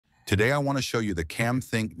Today I want to show you the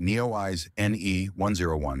CamThink NeoEyes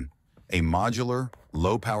NE101, a modular,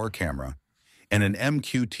 low-power camera, and an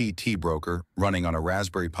MQTT broker running on a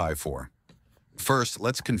Raspberry Pi 4. First,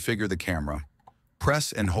 let's configure the camera.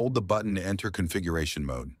 Press and hold the button to enter configuration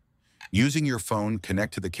mode. Using your phone,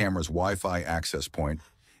 connect to the camera's Wi-Fi access point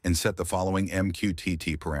and set the following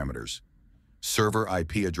MQTT parameters: server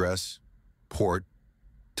IP address, port,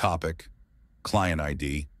 topic, client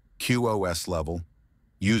ID, QoS level,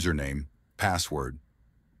 username, password.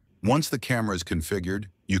 Once the camera is configured,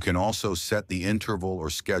 you can also set the interval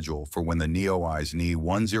or schedule for when the NeoEyes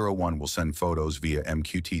NE101 will send photos via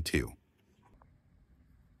MQTT.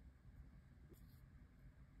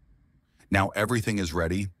 Now everything is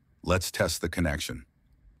ready, let's test the connection.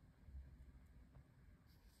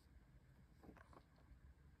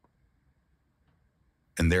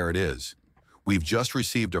 And there it is. We've just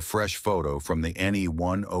received a fresh photo from the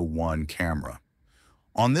NE101 camera.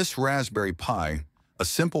 On this Raspberry Pi, a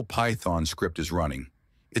simple Python script is running.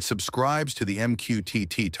 It subscribes to the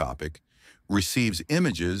MQTT topic, receives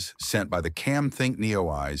images sent by the CamThink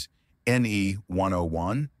NeoEyes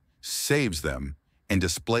NE101, saves them, and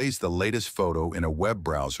displays the latest photo in a web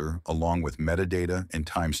browser along with metadata and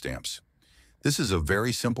timestamps. This is a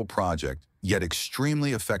very simple project, yet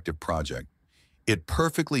extremely effective project. It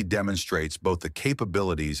perfectly demonstrates both the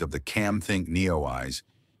capabilities of the CamThink NeoEyes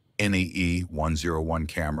NE101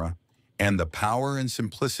 camera and the power and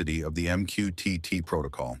simplicity of the MQTT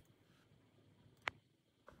protocol.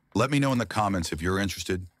 Let me know in the comments if you're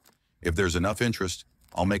interested. If there's enough interest,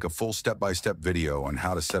 I'll make a full step-by-step video on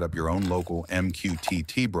how to set up your own local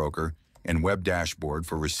MQTT broker and web dashboard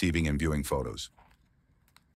for receiving and viewing photos.